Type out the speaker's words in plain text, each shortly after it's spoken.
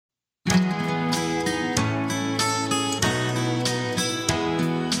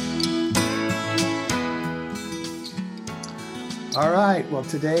All right. Well,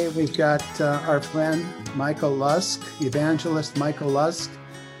 today we've got our friend Michael Lusk, evangelist Michael Lusk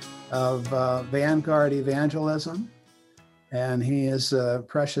of Vanguard Evangelism. And he is a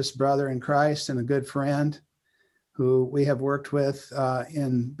precious brother in Christ and a good friend who we have worked with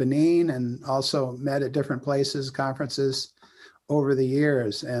in Benin and also met at different places, conferences over the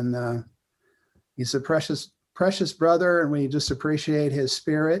years. And he's a precious brother, and we just appreciate his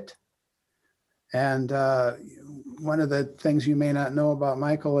spirit. And one of the things you may not know about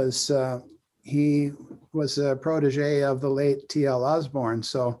Michael is he was a protege of the late T.L. Osborne.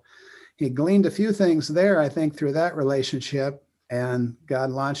 So he gleaned a few things there, I think, through that relationship, and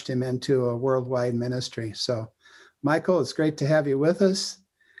God launched him into a worldwide ministry. So, Michael, it's great to have you with us,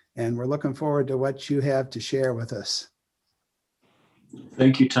 and we're looking forward to what you have to share with us.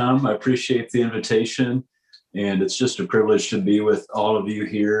 Thank you, Tom. I appreciate the invitation. And it's just a privilege to be with all of you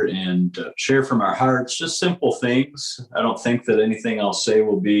here and share from our hearts, just simple things. I don't think that anything I'll say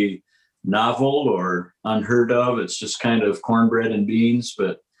will be novel or unheard of. It's just kind of cornbread and beans,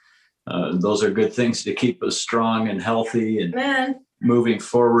 but those are good things to keep us strong and healthy and moving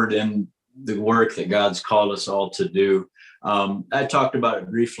forward in the work that God's called us all to do. I talked about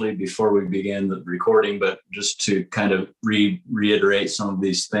it briefly before we began the recording, but just to kind of reiterate some of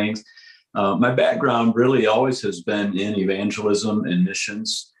these things. My background really always has been in evangelism and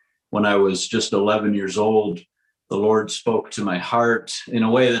missions. When I was just 11 years old, the Lord spoke to my heart in a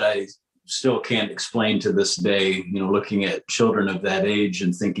way that I still can't explain to this day, looking at children of that age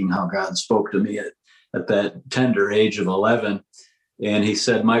and thinking how God spoke to me at that tender age of 11. And he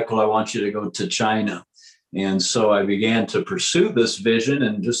said, Michael, I want you to go to China. And so I began to pursue this vision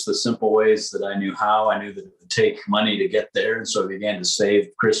in just the simple ways that I knew how. I knew that it would take money to get there. And so I began to save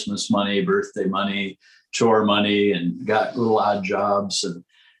Christmas money, birthday money, chore money, and got little odd jobs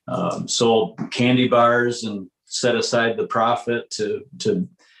and sold candy bars and set aside the profit to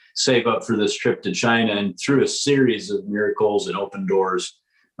save up for this trip to China. And through a series of miracles and open doors,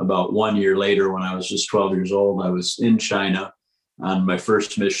 about 1 year later, when I was just 12 years old, I was in China on my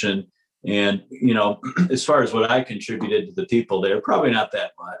first mission. And, as far as what I contributed to the people there, probably not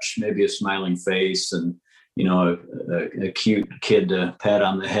that much, maybe a smiling face and, a cute kid to pat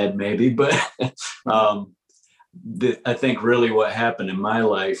on the head, maybe. But I think really what happened in my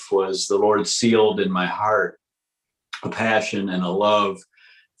life was the Lord sealed in my heart a passion and a love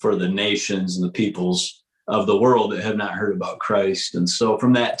for the nations and the peoples of the world that have not heard about Christ. And so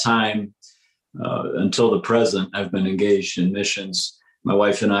from that time until the present, I've been engaged in missions. My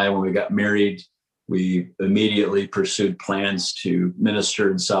wife and I, when we got married, we immediately pursued plans to minister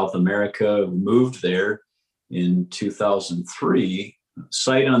in South America. We moved there in 2003,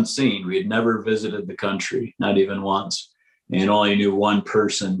 sight unseen. We had never visited the country, not even once, and only knew one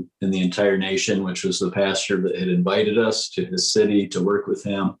person in the entire nation, which was the pastor that had invited us to his city to work with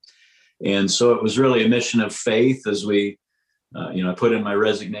him. And so it was really a mission of faith as we, I put in my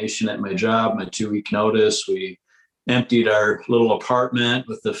resignation at my job, my 2-week notice. We emptied our little apartment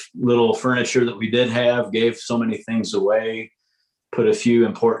with the little furniture that we did have, gave so many things away, put a few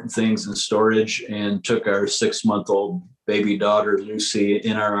important things in storage, and took our 6-month-old baby daughter, Lucy,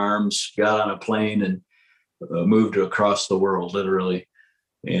 in our arms, got on a plane and moved across the world, literally.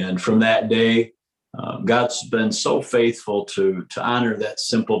 And from that day, God's been so faithful to honor that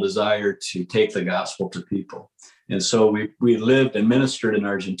simple desire to take the gospel to people. And so we lived and ministered in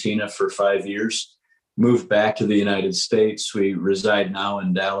Argentina for 5 years. Moved back to the United States. We reside now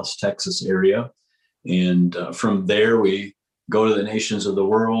in Dallas, Texas area. And from there, we go to the nations of the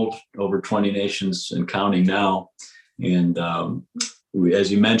world, over 20 nations and counting now. And as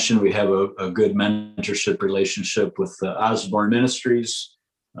you mentioned, we have a good mentorship relationship with Osborne Ministries,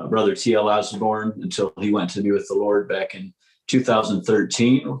 Brother T.L. Osborne, until he went to be with the Lord back in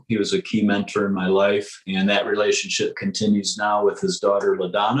 2013. He was a key mentor in my life. And that relationship continues now with his daughter,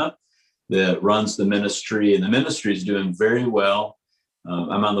 LaDonna, that runs the ministry, and the ministry is doing very well.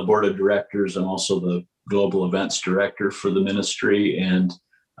 I'm on the board of directors. I'm also the global events director for the ministry, and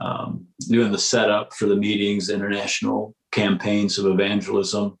doing the setup for the meetings, international campaigns of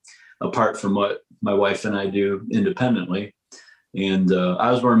evangelism, apart from what my wife and I do independently. And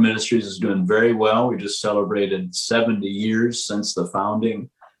Osborne Ministries is doing very well. We just celebrated 70 years since the founding,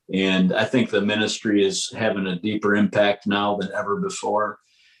 and I think the ministry is having a deeper impact now than ever before.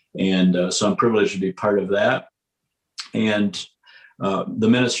 And so I'm privileged to be part of that. And the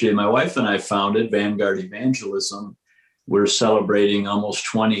ministry my wife and I founded, Vanguard Evangelism, we're celebrating almost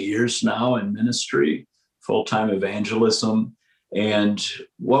 20 years now in ministry, full-time evangelism. And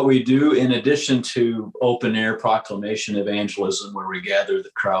what we do, in addition to open air proclamation evangelism, where we gather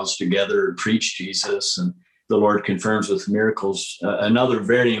the crowds together and preach Jesus and the Lord confirms with miracles. Another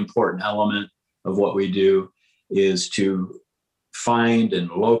very important element of what we do is to find and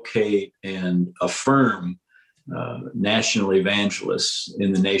locate and affirm national evangelists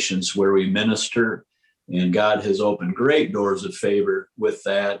in the nations where we minister. And God has opened great doors of favor with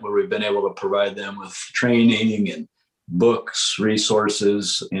that, where we've been able to provide them with training and books,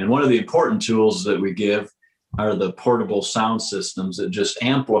 resources. And one of the important tools that we give are the portable sound systems that just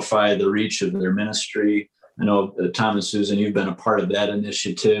amplify the reach of their ministry. I know, Tom and Susan, you've been a part of that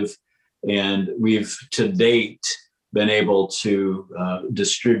initiative. And we've to date been able to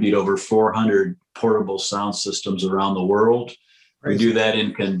distribute over 400 portable sound systems around the world. We do that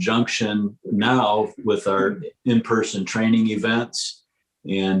in conjunction now with our in-person training events.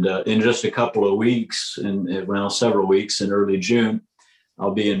 And in just a couple of weeks, several weeks in early June,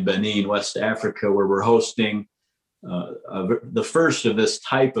 I'll be in Benin, West Africa, where we're hosting the first of this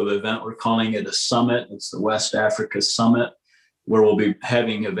type of event. We're calling it a summit. It's the West Africa Summit, where we'll be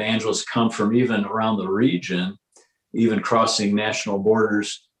having evangelists come from even around the region, even crossing national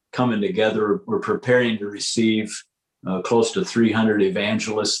borders, coming together. We're preparing to receive close to 300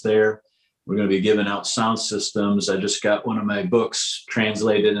 evangelists there. We're going to be giving out sound systems. I just got one of my books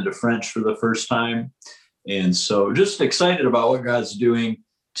translated into French for the first time. And so just excited about what God's doing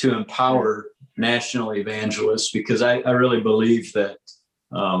to empower national evangelists, because I really believe that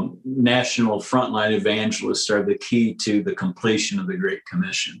national frontline evangelists are the key to the completion of the Great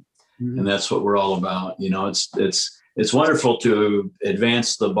Commission. Mm-hmm. And that's what we're all about. You know, it's wonderful to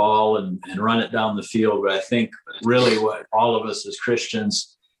advance the ball and run it down the field. But I think really what all of us as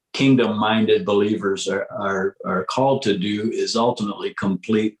Christians, kingdom-minded believers are called to do is ultimately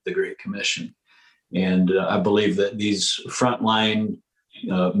complete the Great Commission. And I believe that these frontline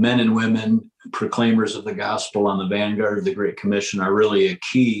men and women, proclaimers of the gospel on the vanguard of the Great Commission, are really a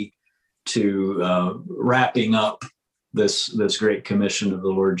key to wrapping up this Great Commission of the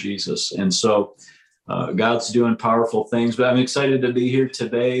Lord Jesus. And so God's doing powerful things, but I'm excited to be here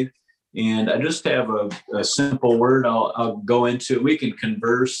today. And I just have a simple word I'll go into. We can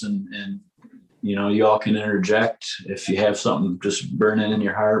converse and you all can interject if you have something just burning in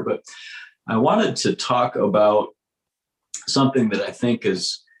your heart. But I wanted to talk about something that I think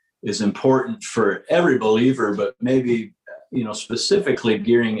is important for every believer, but maybe, specifically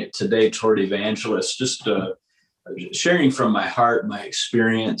gearing it today toward evangelists, just sharing from my heart, my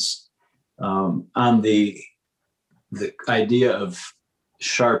experience on the idea of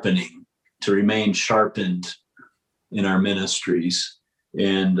sharpening, to remain sharpened in our ministries.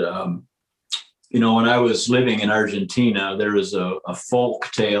 And, when I was living in Argentina, there was a folk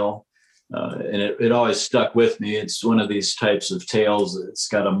tale, and it always stuck with me. It's one of these types of tales that's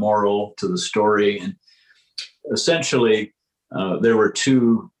got a moral to the story. And essentially, there were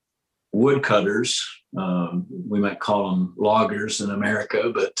two woodcutters. We might call them loggers in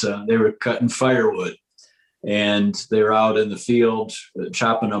America, but they were cutting firewood. And they were out in the field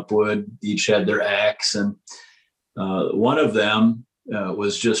chopping up wood. Each had their axe. And one of them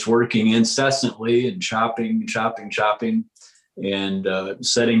was just working incessantly and chopping, and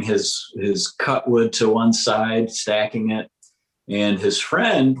setting his cut wood to one side, stacking it. And his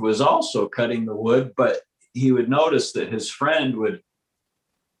friend was also cutting the wood, but he would notice that his friend would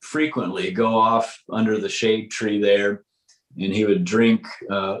frequently go off under the shade tree there, and he would drink,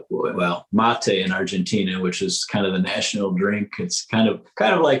 mate in Argentina, which is kind of the national drink. It's kind of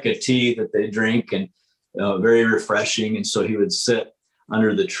like a tea that they drink, and very refreshing. And so he would sit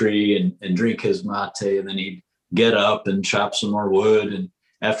under the tree and drink his mate, and then he'd get up and chop some more wood. And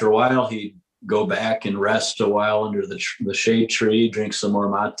after a while, he'd go back and rest a while under the shade tree, drink some more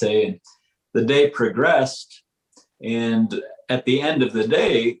mate. And the day progressed. And at the end of the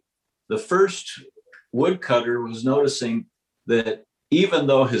day, the first woodcutter was noticing that even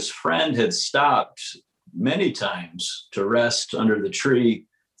though his friend had stopped many times to rest under the tree,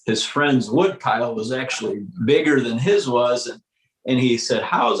 his friend's wood pile was actually bigger than his was. And he said,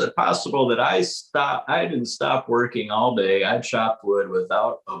 how is it possible that I didn't stop working all day? I chopped wood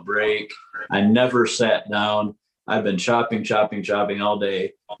without a break. I never sat down. I've been chopping all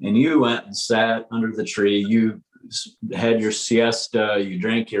day. And you went and sat under the tree. You had your siesta, you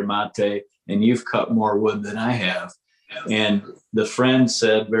drank your mate, and you've cut more wood than I have. And the friend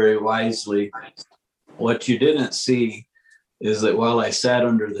said very wisely, what you didn't see is that while I sat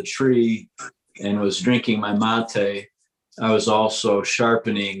under the tree and was drinking my mate, I was also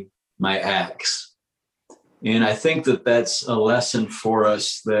sharpening my axe. And I think that that's a lesson for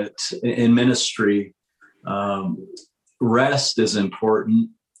us, that in ministry, rest is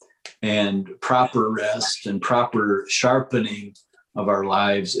important, and proper rest and proper sharpening of our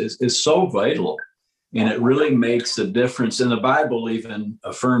lives is so vital. And it really makes a difference. And the Bible even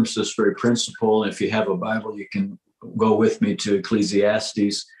affirms this very principle. And if you have a Bible, you can go with me to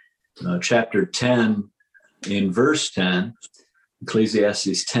Ecclesiastes chapter 10 in verse 10,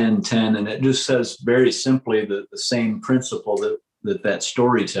 Ecclesiastes 10:10. And it just says very simply the same principle that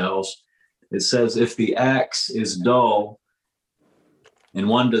story tells. It says, if the axe is dull and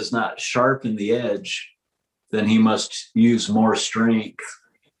one does not sharpen the edge, then he must use more strength.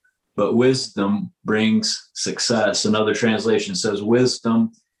 But wisdom brings success. Another translation says,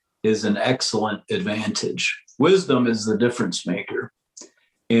 wisdom is an excellent advantage. Wisdom is the difference maker.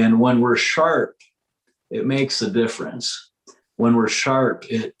 And when we're sharp, it makes a difference. When we're sharp,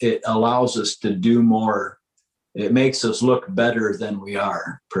 it allows us to do more. It makes us look better than we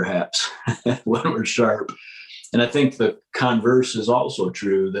are, perhaps, when we're sharp. And I think the converse is also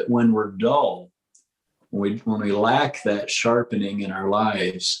true, that when we're dull, when we lack that sharpening in our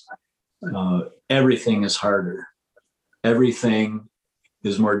lives, everything is harder. Everything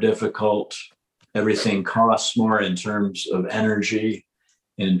is more difficult. Everything costs more in terms of energy,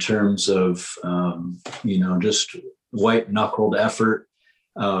 in terms of, just white-knuckled effort.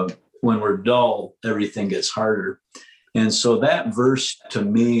 When we're dull, everything gets harder. And so that verse to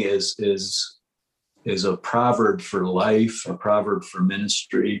me is a proverb for life, a proverb for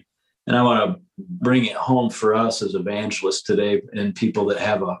ministry. And I want to bring it home for us as evangelists today and people that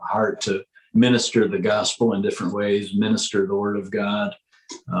have a heart to minister the gospel in different ways, minister the word of God,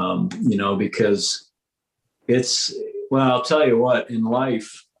 because I'll tell you what, in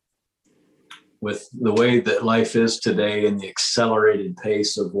life, with the way that life is today and the accelerated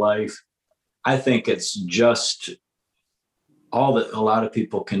pace of life, I think it's just all that a lot of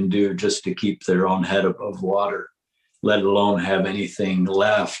people can do just to keep their own head above water, let alone have anything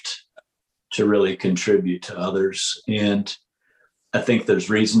left to really contribute to others. And I think there's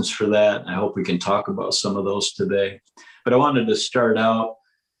reasons for that. I hope we can talk about some of those today. But I wanted to start out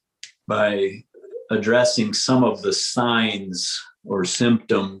by addressing some of the signs or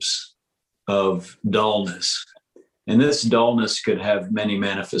symptoms of dullness. And this dullness could have many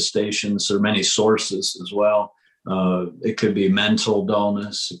manifestations or many sources as well. It could be mental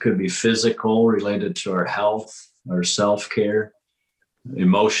dullness. It could be physical, related to our health, our self-care,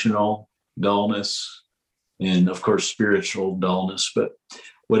 emotional dullness, and of course, spiritual dullness. But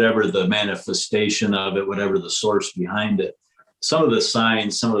whatever the manifestation of it, whatever the source behind it, some of the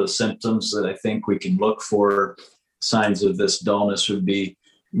signs, some of the symptoms that I think we can look for, signs of this dullness would be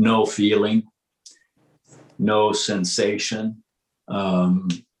no feeling, no sensation,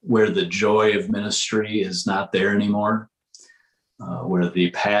 where the joy of ministry is not there anymore, where the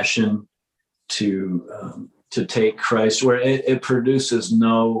passion to take Christ, where it produces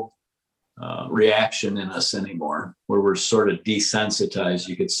no reaction in us anymore, where we're sort of desensitized,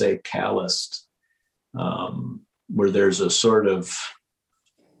 you could say calloused, where there's a sort of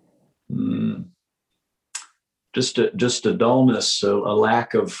just a dullness, a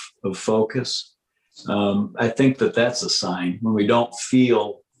lack of focus. I think that's a sign when we don't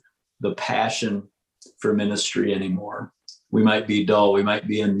feel the passion for ministry anymore. We might be dull. We might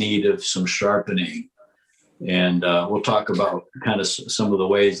be in need of some sharpening. And we'll talk about kind of some of the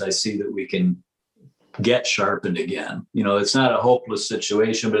ways I see that we can get sharpened again. It's not a hopeless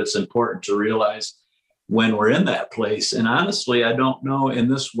situation, but it's important to realize when we're in that place. And honestly, I don't know in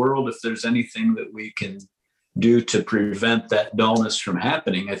this world if there's anything that we can do to prevent that dullness from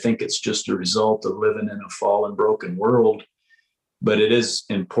happening. I think it's just a result of living in a fallen, broken world. But it is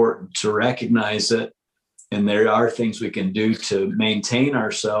important to recognize it. And there are things we can do to maintain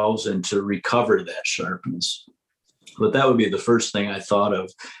ourselves and to recover that sharpness. But that would be the first thing I thought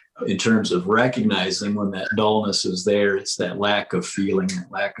of in terms of recognizing when that dullness is there. It's that lack of feeling,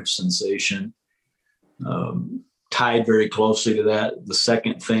 lack of sensation. Tied very closely to that, the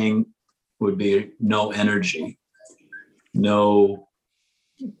second thing would be no energy, no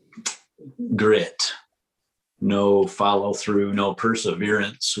grit, no follow through, no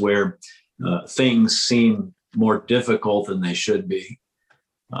perseverance, where things seem more difficult than they should be.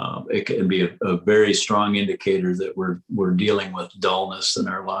 It can be a very strong indicator that we're dealing with dullness in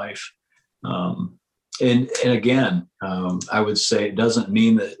our life. And again, I would say it doesn't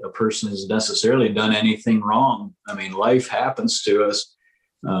mean that a person has necessarily done anything wrong. I mean, life happens to us.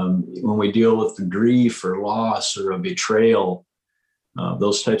 When we deal with the grief or loss or a betrayal,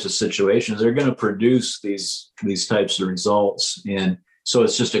 those types of situations, they're going to produce these types of results. And so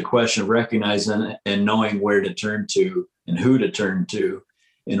it's just a question of recognizing and knowing where to turn to and who to turn to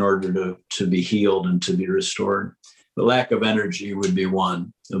in order to be healed and to be restored. The lack of energy would be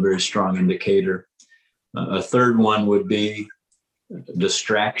one, a very strong indicator. A third one would be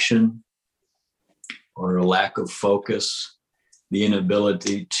distraction, or a lack of focus, the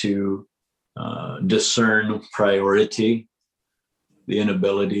inability to discern priority, the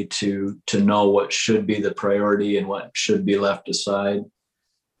inability to know what should be the priority and what should be left aside,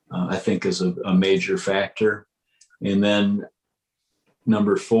 I think is a major factor. And then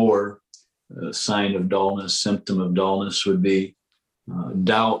number 4, a sign of dullness, symptom of dullness would be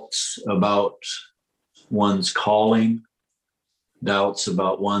doubts about one's calling, doubts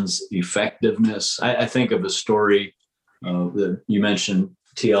about one's effectiveness. I think of a story that you mentioned,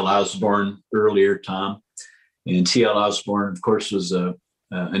 T.L. Osborne earlier, Tom. And T.L. Osborne, of course, was an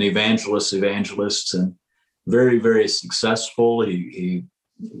evangelist, and very, very successful. He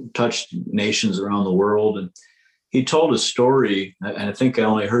touched nations around the world. And he told a story, and I think I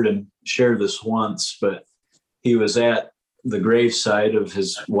only heard him share this once, but he was at the graveside of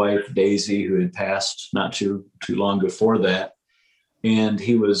his wife, Daisy, who had passed not too long before that. And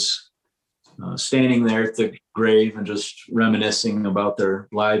he was standing there at the grave and just reminiscing about their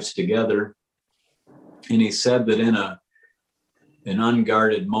lives together. And he said that in an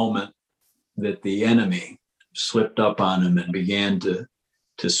unguarded moment that the enemy slipped up on him and began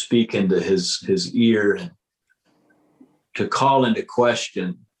to speak into his ear and to call into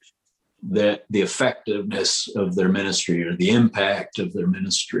question that the effectiveness of their ministry or the impact of their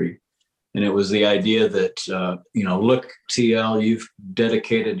ministry. And it was the idea that, look, TL, you've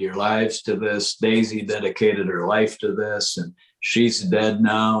dedicated your lives to this. Daisy dedicated her life to this, and she's dead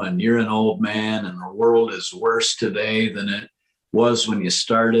now, and you're an old man, and the world is worse today than it was when you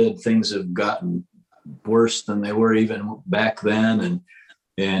started. Things have gotten worse than they were even back then,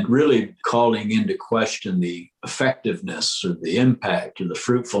 and really calling into question the effectiveness or the impact or the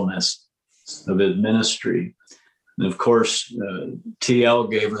fruitfulness of his ministry. And of course,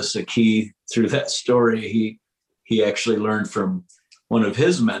 TL gave us a key through that story. He actually learned from one of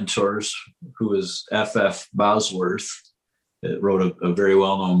his mentors, who was F.F. Bosworth, that wrote a very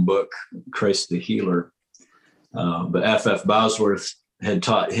well-known book, Christ the Healer. But F.F. Bosworth had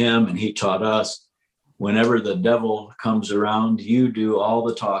taught him, and he taught us, whenever the devil comes around, you do all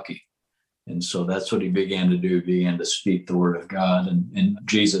the talking. And so that's what he began to do. He began to speak the word of God, and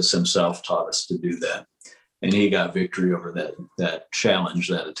Jesus himself taught us to do that. And he got victory over that challenge,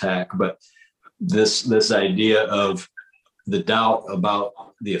 that attack. But this idea of the doubt about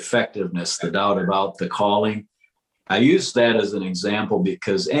the effectiveness, the doubt about the calling, I use that as an example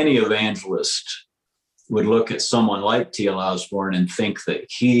because any evangelist would look at someone like T.L. Osborne and think that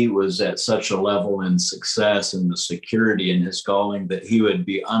he was at such a level in success and the security in his calling that he would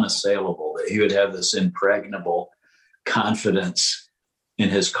be unassailable, that he would have this impregnable confidence in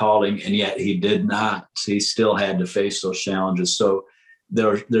his calling, and yet he did not. He still had to face those challenges. So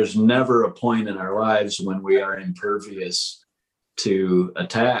there's never a point in our lives when we are impervious to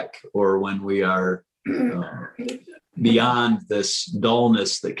attack or when we are beyond this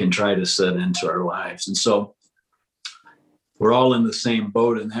dullness that can try to set into our lives. And so we're all in the same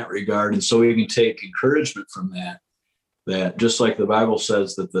boat in that regard. And so we can take encouragement from that just like the Bible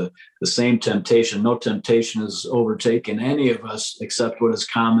says that the same temptation, no temptation has overtaken any of us except what is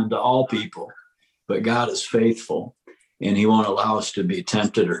common to all people. But God is faithful, and he won't allow us to be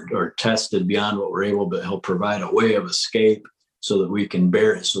tempted or tested beyond what we're able, but he'll provide a way of escape so that we can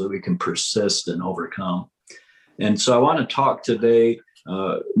bear it, so that we can persist and overcome. And so I want to talk today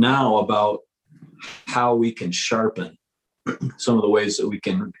now about how we can sharpen some of the ways that we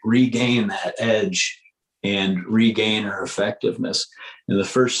can regain that edge and regain our effectiveness. And the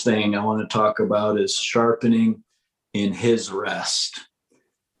first thing I want to talk about is sharpening in his rest.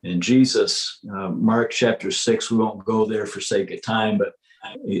 And Jesus, Mark chapter 6, we won't go there for sake of time, but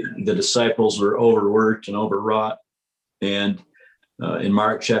the disciples were overworked and overwrought. And in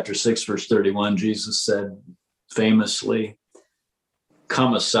Mark chapter 6, verse 31, Jesus said famously,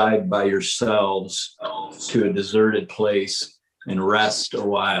 "Come aside by yourselves to a deserted place and rest a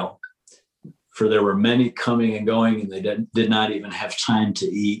while. For there were many coming and going, and they did not even have time to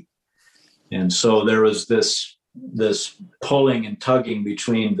eat." And so there was this pulling and tugging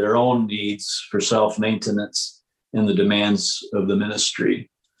between their own needs for self-maintenance and the demands of the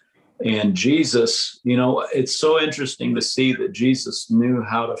ministry. And Jesus, it's so interesting to see that Jesus knew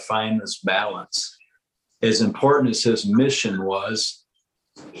how to find this balance. As important as his mission was,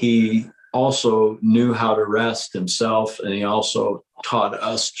 he also knew how to rest himself, and he also taught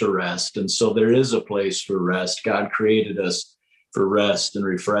us to rest. And so there is a place for rest. God created us for rest and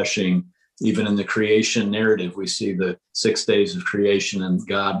refreshing. Even in the creation narrative, we see the 6 days of creation, and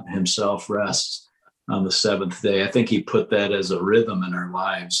God himself rests on the seventh day. I think he put that as a rhythm in our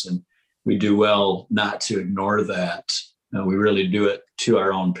lives, and we do well not to ignore that. We really do it to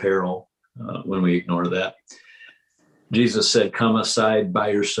our own peril. when we ignore that. Jesus said, come aside by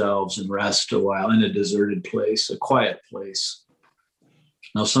yourselves and rest a while in a deserted place, a quiet place.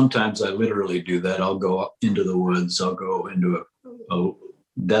 Now, sometimes I literally do that. I'll go up into the woods. I'll go into a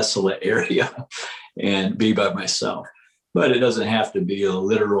desolate area and be by myself. But it doesn't have to be a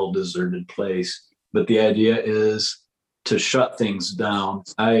literal deserted place. But the idea is to shut things down.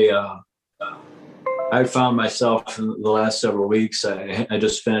 I found myself in the last several weeks, I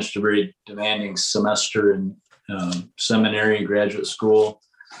just finished a very demanding semester in seminary and graduate school,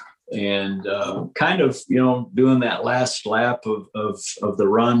 and kind of, doing that last lap of the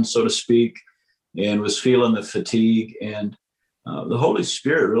run, so to speak, and was feeling the fatigue. And the Holy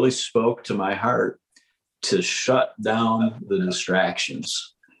Spirit really spoke to my heart to shut down the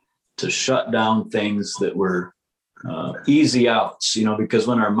distractions, to shut down things that were easy outs, because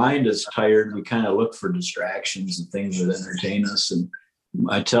when our mind is tired, we kind of look for distractions and things that entertain us. And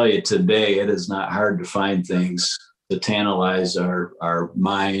I tell you, today, it is not hard to find things to tantalize our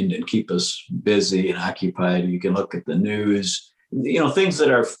mind and keep us busy and occupied. You can look at the news, things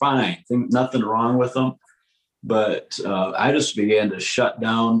that are fine, nothing wrong with them. But I just began to shut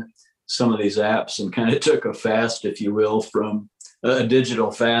down some of these apps and kind of took a fast, if you will, from a digital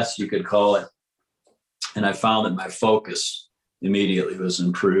fast, you could call it. And I found that my focus immediately was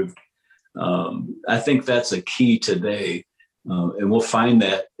improved. I think that's a key today. And we'll find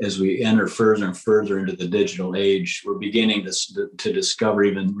that as we enter further and further into the digital age, we're beginning to discover,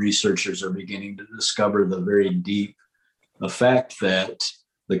 even researchers are beginning to discover the very deep effect that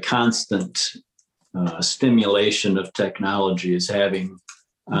the constant stimulation of technology is having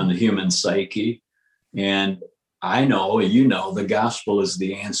on the human psyche. And I know, the gospel is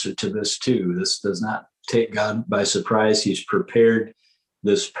the answer to this too. This does not take God by surprise. He's prepared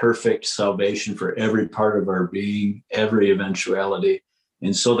this perfect salvation for every part of our being, every eventuality.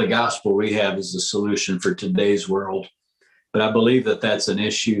 And so the gospel we have is the solution for today's world. But I believe that that's an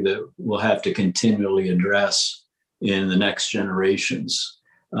issue that we'll have to continually address in the next generations.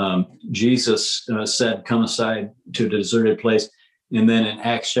 Jesus said, come aside to a deserted place. And then in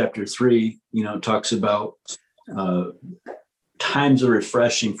Acts chapter 3, it talks about times of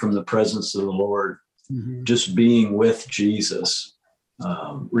refreshing from the presence of the Lord, just being with Jesus,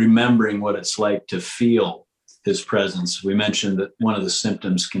 remembering what it's like to feel his presence. We mentioned that one of the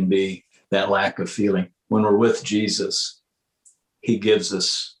symptoms can be that lack of feeling. When we're with Jesus, he gives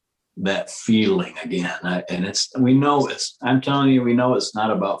us that feeling again. I'm telling you, we know it's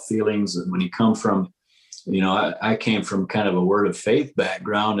not about feelings. And when you come from, I came from kind of a word of faith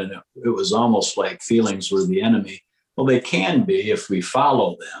background, and it was almost like feelings were the enemy. Well, they can be if we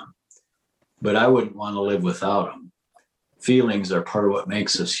follow them, but I wouldn't want to live without them. Feelings are part of what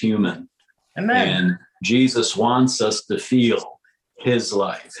makes us human. Amen. And Jesus wants us to feel his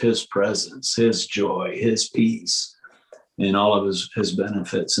life, his presence, his joy, his peace, and all of his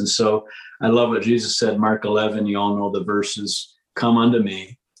benefits. And so I love what Jesus said, Mark 11, you all know the verses, come unto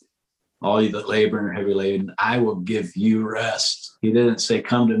me, all you that labor and are heavy laden, I will give you rest. He didn't say,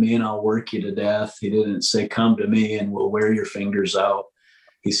 come to me and I'll work you to death. He didn't say, come to me and we'll wear your fingers out.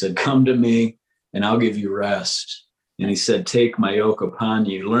 He said, come to me and I'll give you rest. And he said, take my yoke upon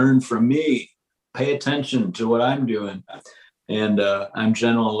you. Learn from me. Pay attention to what I'm doing. And I'm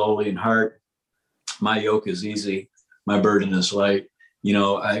gentle and lowly in heart. My yoke is easy. My burden is light.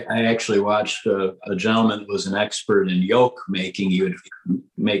 I actually watched a gentleman that was an expert in yoke making. He would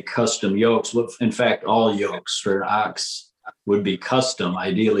make custom yokes. In fact, all yokes for an ox would be custom,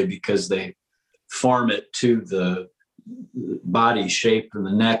 ideally, because they form it to the body shape and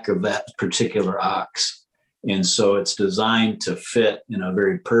the neck of that particular ox. And so it's designed to fit in a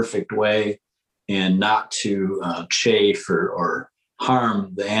very perfect way and not to chafe or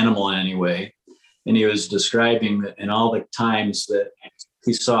harm the animal in any way. And he was describing that in all the times that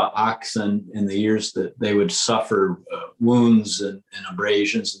he saw oxen in the years that they would suffer wounds and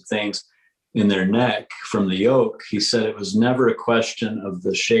abrasions and things in their neck from the yoke, he said it was never a question of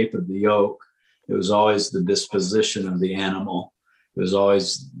the shape of the yoke. It was always the disposition of the animal. It was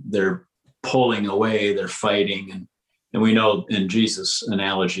always they're pulling away, they're fighting. And we know in Jesus'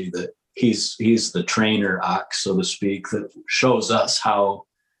 analogy that he's the trainer ox, so to speak, that shows us how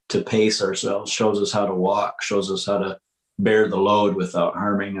to pace ourselves, shows us how to walk, shows us how to bear the load without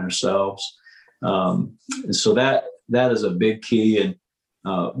harming ourselves. And so that is a big key. And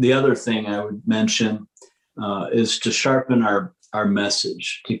the other thing I would mention is to sharpen our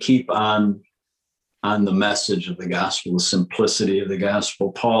message, to keep on the message of the gospel, the simplicity of the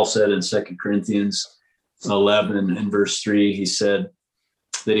gospel. Paul said in 2 Corinthians 11 and verse 3, he said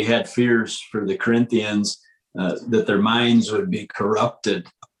that he had fears for the Corinthians, that their minds would be corrupted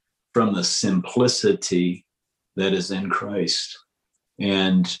from the simplicity that is in Christ.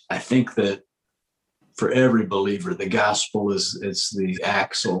 And I think that for every believer, the gospel it's the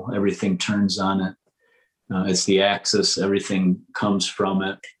axle. Everything turns on it. It's the axis. Everything comes from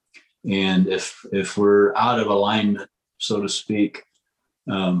it. And if we're out of alignment, so to speak,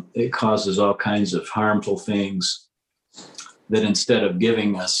 it causes all kinds of harmful things that instead of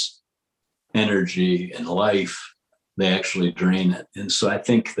giving us energy and life, they actually drain it. And so I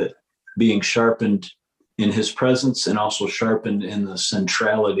think that being sharpened in his presence and also sharpened in the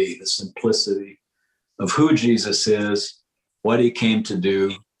centrality, the simplicity of who Jesus is, what he came to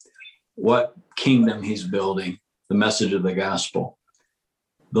do, what kingdom he's building, the message of the gospel.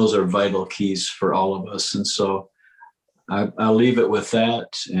 Those are vital keys for all of us. And so I'll leave it with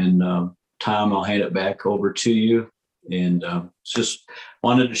that. And Tom, I'll hand it back over to you. And just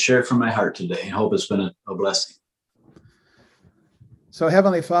wanted to share from my heart today. I hope it's been a blessing. So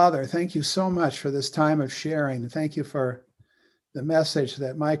Heavenly Father, thank you so much for this time of sharing. Thank you for the message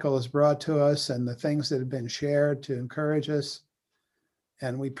that Michael has brought to us and the things that have been shared to encourage us.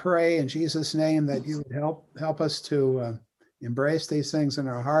 And we pray in Jesus' name that you would help us to embrace these things in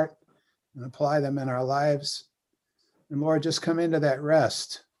our heart and apply them in our lives. And Lord, just come into that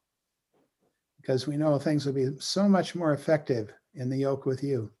rest, because we know things will be so much more effective in the yoke with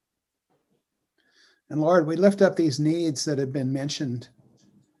you. And Lord, we lift up these needs that have been mentioned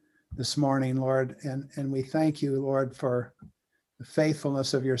this morning, Lord, and we thank you, Lord, for the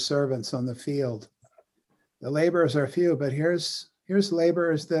faithfulness of your servants on the field. The laborers are few, but here's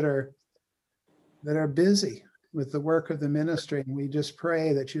laborers that are busy with the work of the ministry. And we just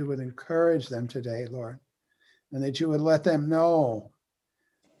pray that you would encourage them today, Lord, and that you would let them know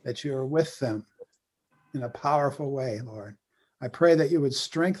that you are with them in a powerful way, Lord. I pray that you would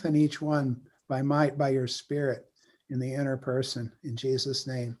strengthen each one by might, by your Spirit in the inner person, in Jesus'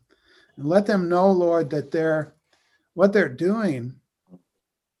 name. And let them know, Lord, that what they're doing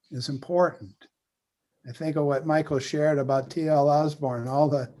is important. I think of what Michael shared about T.L. Osborne, all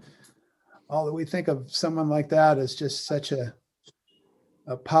that we think of someone like that as just such a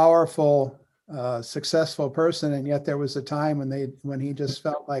powerful, successful person. And yet there was a time when he just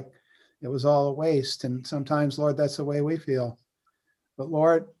felt like it was all a waste. And sometimes, Lord, that's the way we feel. But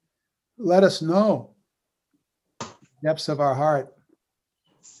Lord, let us know, depths of our heart,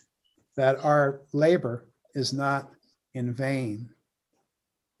 that our labor is not in vain.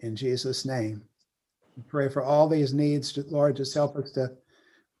 In Jesus' name. We pray for all these needs. Lord, just help us to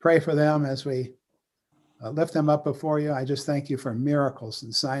pray for them as we lift them up before you. I just thank you for miracles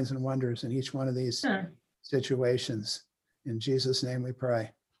and signs and wonders in each one of these situations. In Jesus' name we pray.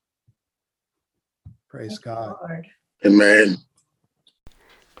 Praise God. Lord. Amen.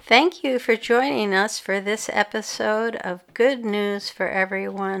 Thank you for joining us for this episode of Good News for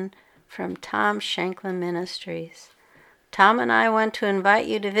Everyone from Tom Shanklin Ministries. Tom and I want to invite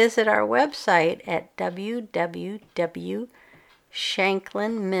you to visit our website at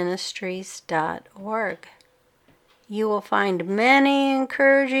www.shanklinministries.org. You will find many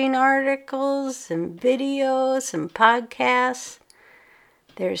encouraging articles and videos and podcasts.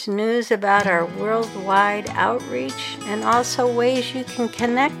 There's news about our worldwide outreach and also ways you can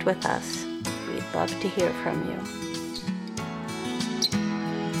connect with us. We'd love to hear from you.